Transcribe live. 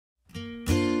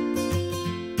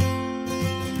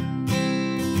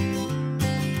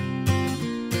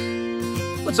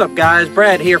What's up guys,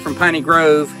 Brad here from Piney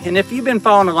Grove, and if you've been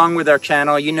following along with our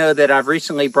channel, you know that I've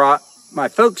recently brought my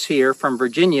folks here from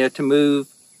Virginia to move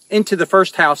into the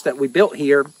first house that we built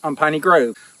here on Piney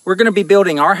Grove. We're going to be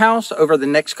building our house over the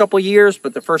next couple years,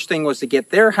 but the first thing was to get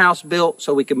their house built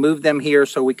so we could move them here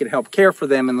so we could help care for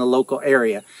them in the local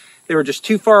area. They were just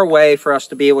too far away for us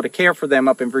to be able to care for them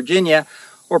up in Virginia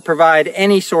or provide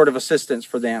any sort of assistance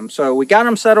for them. So we got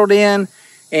them settled in,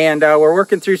 and we're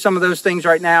working through some of those things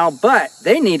right now, but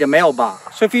they need a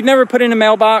mailbox. So if you've never put in a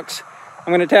mailbox, I'm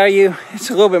going to tell you, it's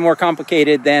a little bit more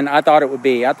complicated than I thought it would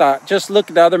be. I thought just look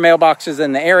at the other mailboxes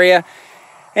in the area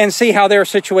and see how they're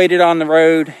situated on the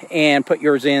road and put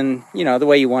yours in, you know, the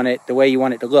way you want it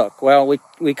to look. Well,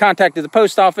 we contacted the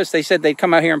post office. They said they'd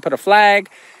come out here and put a flag.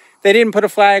 They didn't put a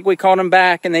flag. We called them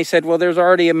back and they said, well, there's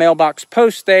already a mailbox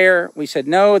post there. We said,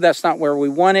 no, that's not where we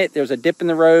want it. There's a dip in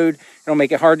the road. It'll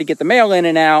make it hard to get the mail in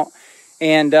and out.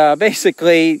 And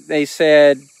basically they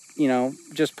said, you know,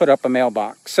 just put up a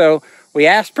mailbox. So we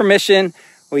asked permission.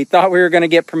 We thought we were going to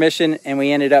get permission, and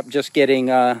we ended up just getting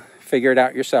figure it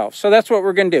out yourself. So that's what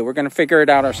we're going to do. We're going to figure it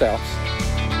out ourselves.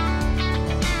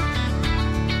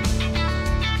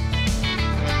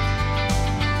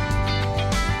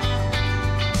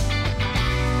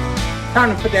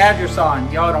 Time to put the address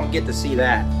on. Y'all don't get to see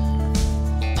that.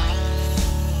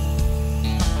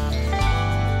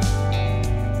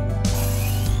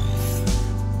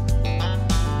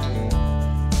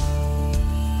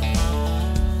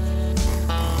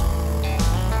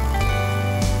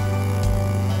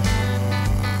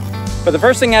 But the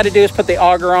first thing I had to do is put the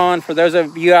auger on. For those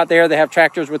of you out there that have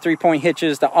tractors with 3-point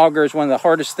hitches, the auger is one of the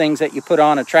hardest things that you put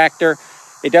on a tractor.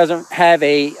 It doesn't have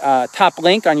a top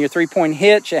link on your 3-point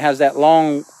hitch. It has that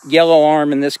long yellow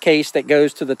arm in this case that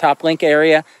goes to the top link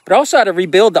area. But I also had to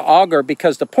rebuild the auger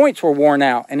because the points were worn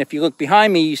out. And if you look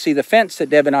behind me, you see the fence that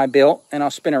Deb and I built, and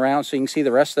I'll spin around so you can see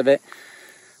the rest of it.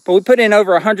 But we put in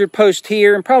over 100 posts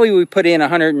here, and probably we put in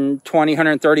 120,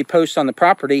 130 posts on the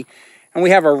property. And we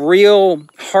have a real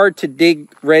hard to dig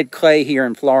red clay here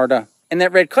in Florida. And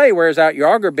that red clay wears out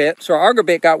your auger bit. So our auger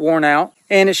bit got worn out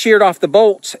and it sheared off the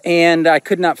bolts, and I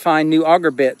could not find new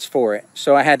auger bits for it.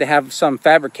 So I had to have some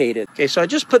fabricated. Okay, so I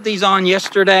just put these on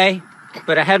yesterday,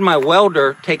 but I had my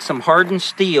welder take some hardened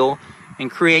steel and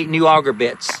create new auger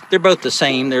bits. They're both the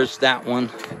same. There's that one.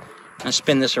 I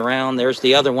spin this around. There's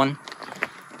the other one.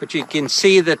 But you can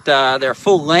see that they're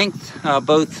full length,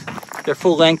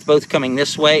 both coming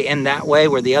this way and that way,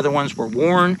 where the other ones were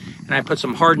worn. And I put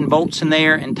some hardened bolts in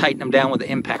there and tightened them down with an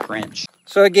impact wrench.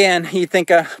 So again, you think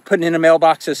putting in a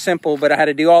mailbox is simple, but I had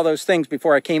to do all those things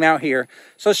before I came out here.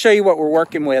 So I'll show you what we're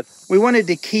working with. We wanted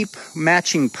to keep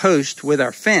matching posts with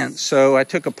our fence. So I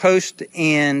took a post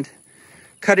and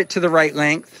cut it to the right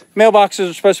length. Mailboxes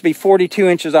are supposed to be 42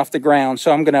 inches off the ground.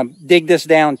 So I'm going to dig this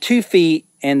down 2 feet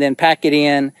and then pack it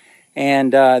in.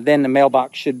 And then the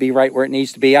mailbox should be right where it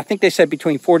needs to be. I think they said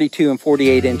between 42 and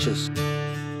 48 inches.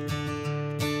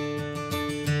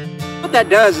 What that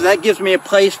does is that gives me a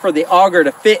place for the auger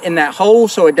to fit in that hole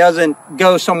so it doesn't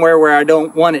go somewhere where I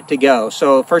don't want it to go.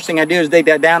 So first thing I do is dig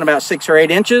that down about 6 or 8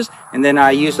 inches, and then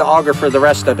I use the auger for the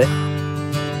rest of it.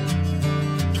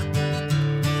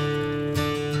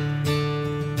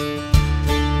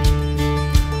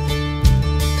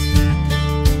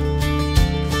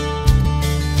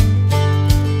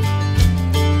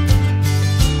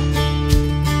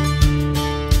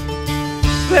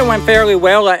 That went fairly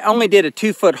well. I only did a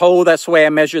 2-foot hole. That's the way I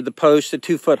measured the post, a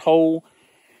 2-foot hole.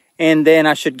 And then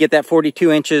I should get that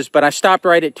 42 inches, but I stopped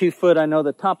right at 2 foot. I know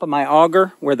the top of my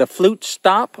auger where the flutes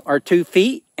stop are 2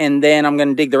 feet. And then I'm going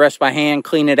to dig the rest by hand,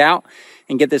 clean it out,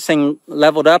 and get this thing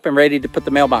leveled up and ready to put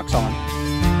the mailbox on.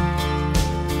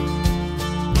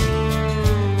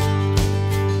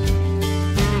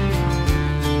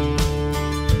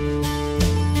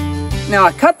 Now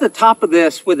I cut the top of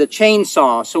this with a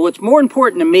chainsaw, so what's more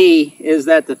important to me is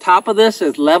that the top of this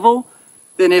is level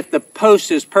than if the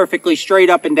post is perfectly straight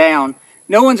up and down.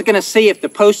 No one's going to see if the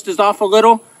post is off a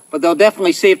little, but they'll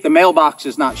definitely see if the mailbox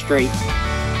is not straight.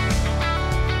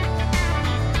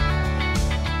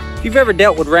 If you've ever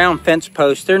dealt with round fence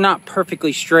posts, they're not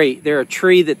perfectly straight. They're a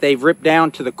tree that they've ripped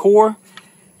down to the core,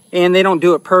 and they don't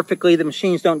do it perfectly. The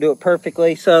machines don't do it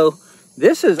perfectly, so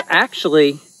this is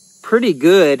actually pretty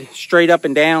good straight up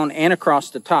and down and across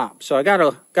the top. So I got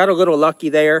a little lucky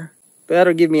there. But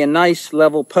that'll give me a nice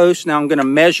level post. Now I'm going to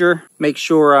measure, make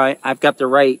sure I've got the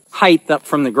right height up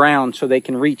from the ground so they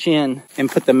can reach in and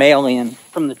put the mail in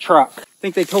from the truck. I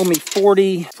think they told me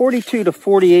 42 to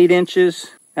 48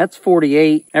 inches That's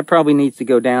 48. That probably needs to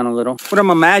go down a little. What I'm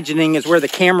imagining is where the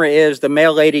camera is, the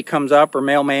mail lady comes up, or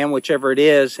mailman, whichever it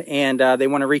is, and they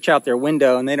want to reach out their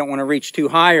window, and they don't want to reach too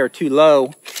high or too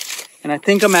low. And I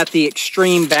think I'm at the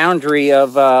extreme boundary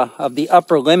of the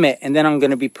upper limit, and then I'm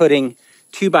going to be putting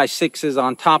 2x6s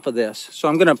on top of this. So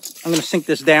I'm gonna sink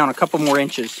this down a couple more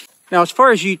inches. Now, as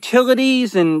far as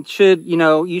utilities, and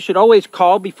you should always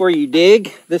call before you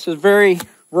dig. This is very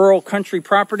rural country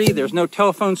property. There's no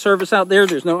telephone service out there.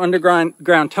 There's no underground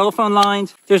telephone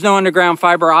lines. There's no underground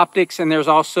fiber optics, and there's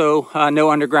also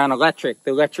no underground electric.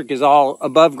 The electric is all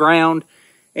above ground,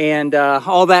 and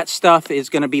all that stuff is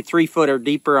going to be 3 foot or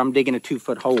deeper. I'm digging a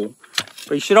 2-foot hole.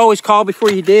 But you should always call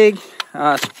before you dig,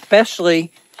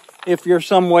 especially if you're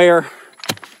somewhere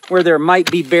where there might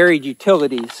be buried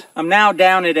utilities. I'm now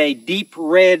down at a deep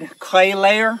red clay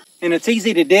layer, and it's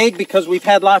easy to dig because we've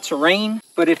had lots of rain.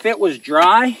 But if it was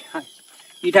dry,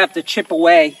 you'd have to chip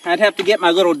away. I'd have to get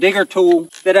my little digger tool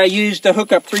that I use to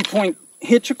hook up 3-point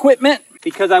hitch equipment,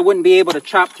 because I wouldn't be able to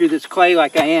chop through this clay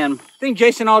like I am. I think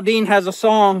Jason Aldean has a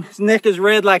song, his neck is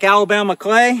red like Alabama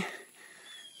clay.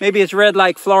 Maybe it's red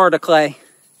like Florida clay.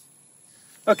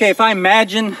 Okay, if I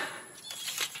imagine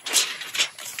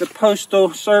the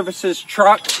Postal Service's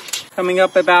truck coming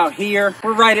up about here.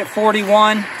 We're right at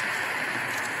 41.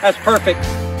 That's perfect.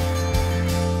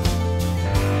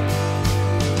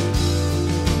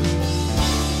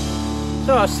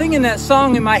 So I was singing that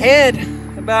song in my head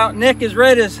about neck as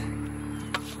red as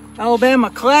Alabama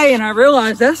clay, and I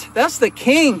realized that's the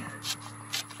king.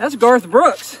 That's Garth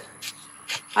Brooks.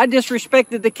 I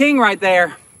disrespected the king right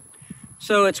there.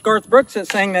 So it's Garth Brooks that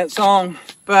sang that song,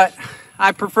 but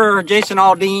I prefer Jason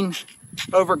Aldean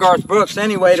over Garth Brooks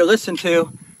anyway to listen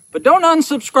to. But don't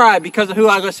unsubscribe because of who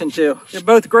I listen to. They're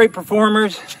both great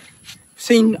performers.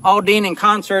 Seen Aldean in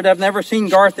concert. I've never seen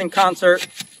Garth in concert,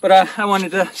 but I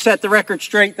wanted to set the record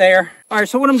straight there. All right,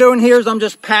 so what I'm doing here is I'm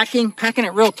just packing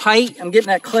it real tight. I'm getting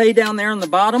that clay down there on the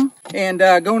bottom and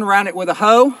going around it with a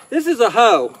hoe. This is a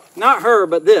hoe, not her,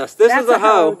 but this. This is a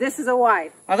hoe. This is a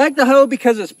wife. I like the hoe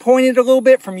because it's pointed a little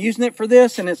bit from using it for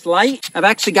this, and it's light. I've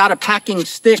actually got a packing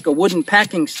stick, a wooden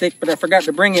packing stick, but I forgot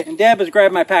to bring it. And Deb has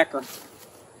grabbed my packer.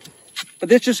 But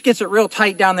this just gets it real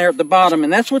tight down there at the bottom,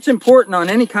 and that's what's important on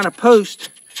any kind of post,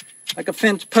 like a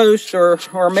fence post or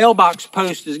a mailbox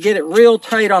post, is get it real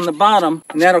tight on the bottom,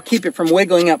 and that'll keep it from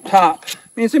wiggling up top. I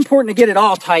mean, it's important to get it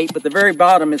all tight, but the very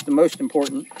bottom is the most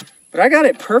important. But I got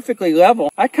it perfectly level.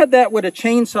 I cut that with a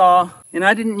chainsaw, and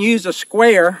I didn't use a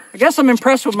square. I guess I'm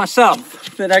impressed with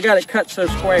myself that I got it cut so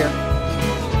square.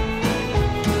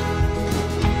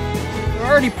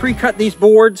 I already pre-cut these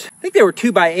boards. I think they were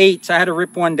 2x8s. I had to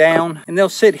rip one down, and they'll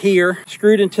sit here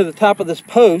screwed into the top of this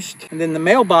post, and then the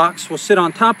mailbox will sit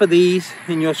on top of these,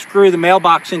 and you'll screw the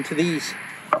mailbox into these.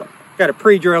 Got to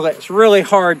pre-drill it. It's really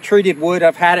hard treated wood.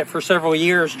 I've had it for several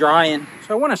years drying.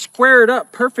 So I want to square it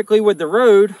up perfectly with the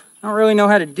road. I don't really know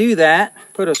how to do that.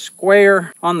 Put a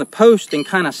square on the post and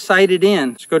kind of sight it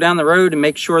in. Just go down the road and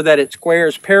make sure that it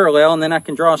squares parallel, and then I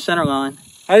can draw a center line.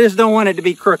 I just don't want it to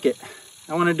be crooked.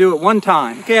 I want to do it one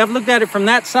time. Okay, I've looked at it from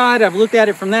that side. I've looked at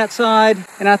it from that side,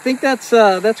 and I think that's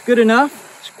good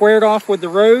enough. Squared off with the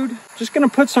road. Just going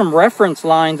to put some reference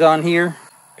lines on here.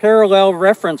 Parallel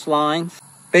reference lines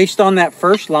based on that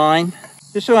first line.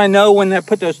 Just so I know when I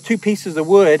put those 2 pieces of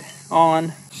wood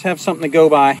on, just have something to go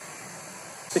by.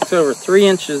 6 over 3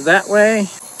 inches that way,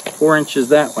 4 inches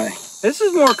that way. This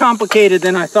is more complicated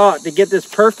than I thought to get this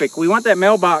perfect. We want that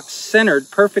mailbox centered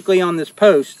perfectly on this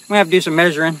post. We have to do some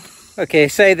measuring. Okay,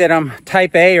 say that I'm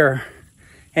type A or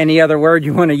any other word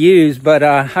you want to use, but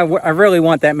I really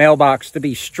want that mailbox to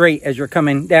be straight as you're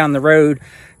coming down the road,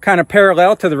 kind of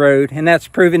parallel to the road, and that's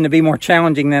proven to be more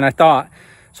challenging than I thought.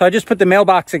 So I just put the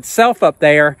mailbox itself up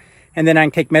there, and then I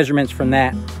can take measurements from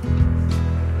that.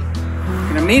 You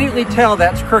can immediately tell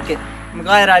that's crooked. I'm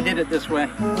glad I did it this way.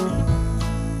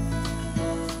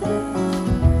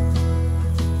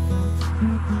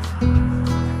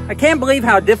 I can't believe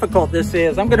how difficult this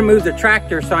is. I'm gonna move the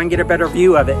tractor so I can get a better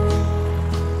view of it.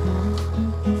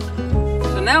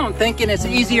 So now I'm thinking it's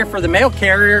easier for the mail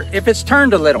carrier if it's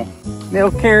turned a little. Mail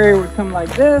carrier would come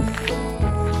like this.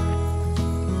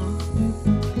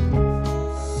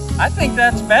 I think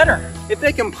that's better. If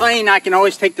they complain, I can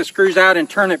always take the screws out and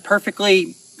turn it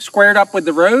perfectly squared up with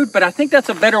the road, but I think that's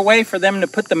a better way for them to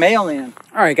put the mail in.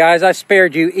 All right, guys, I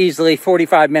spared you easily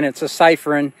 45 minutes of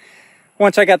ciphering.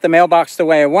 Once I got the mailbox the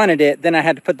way I wanted it, then I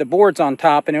had to put the boards on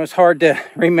top, and it was hard to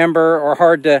remember or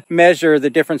hard to measure the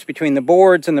difference between the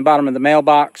boards and the bottom of the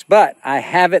mailbox, but I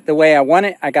have it the way I want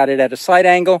it. I got it at a slight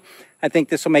angle. I think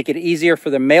this will make it easier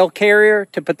for the mail carrier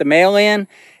to put the mail in,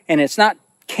 and it's not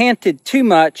canted too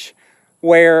much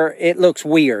where it looks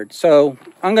weird. So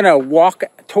I'm gonna walk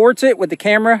towards it with the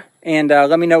camera and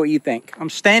let me know what you think. I'm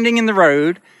standing in the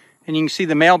road and you can see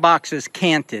the mailbox is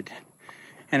canted.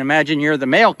 And imagine you're the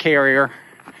mail carrier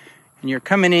and you're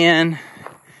coming in,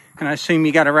 and I assume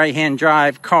you got a right-hand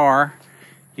drive car.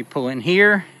 You pull in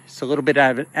here, it's a little bit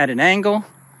at an angle,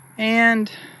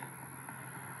 and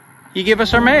you give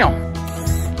us our mail.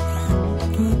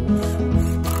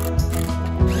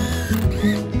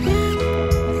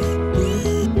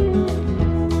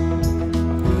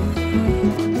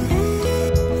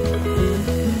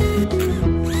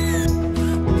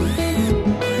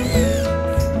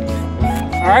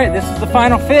 All right, this is the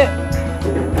final fit.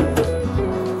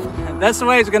 That's the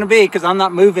way it's gonna be because I'm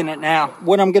not moving it now.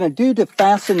 What I'm gonna do to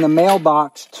fasten the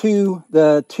mailbox to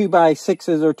the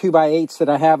 2x6s or 2x8s that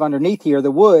I have underneath here,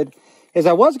 the wood, is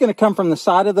I was gonna come from the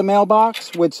side of the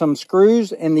mailbox with some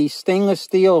screws and these stainless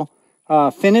steel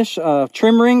finish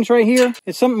trim rings right here.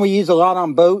 It's something we use a lot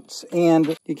on boats,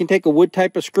 and you can take a wood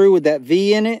type of screw with that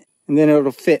V in it, and then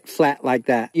it'll fit flat like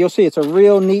that. You'll see it's a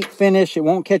real neat finish. It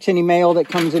won't catch any mail that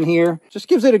comes in here. Just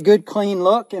gives it a good clean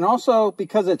look. And also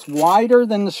because it's wider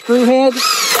than the screw head,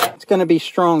 it's gonna be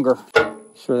stronger.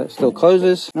 Sure that still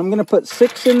closes. I'm gonna put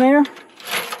 6 in there.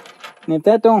 And if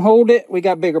that don't hold it, we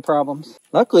got bigger problems.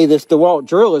 Luckily this DeWalt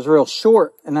drill is real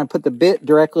short, and I put the bit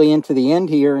directly into the end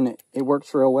here, and it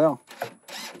works real well.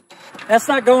 That's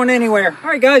not going anywhere. All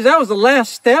right, guys, that was the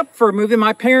last step for moving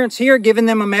my parents here, giving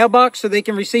them a mailbox so they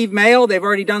can receive mail. They've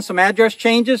already done some address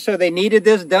changes, so they needed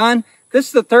this done. This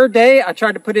is the 3rd day I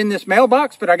tried to put in this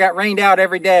mailbox, but I got rained out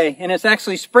every day, and it's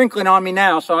actually sprinkling on me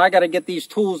now, so I got to get these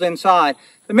tools inside.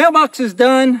 The mailbox is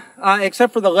done,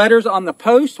 except for the letters on the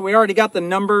post. We already got the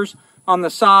numbers on the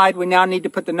side. We now need to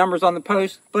put the numbers on the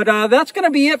post. But that's going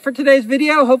to be it for today's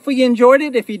video. Hopefully you enjoyed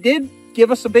it. If you did,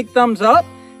 give us a big thumbs up.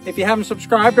 If you haven't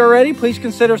subscribed already, please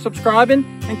consider subscribing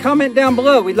and comment down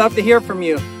below. We'd love to hear from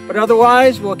you. But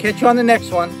otherwise, we'll catch you on the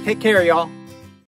next one. Take care, y'all.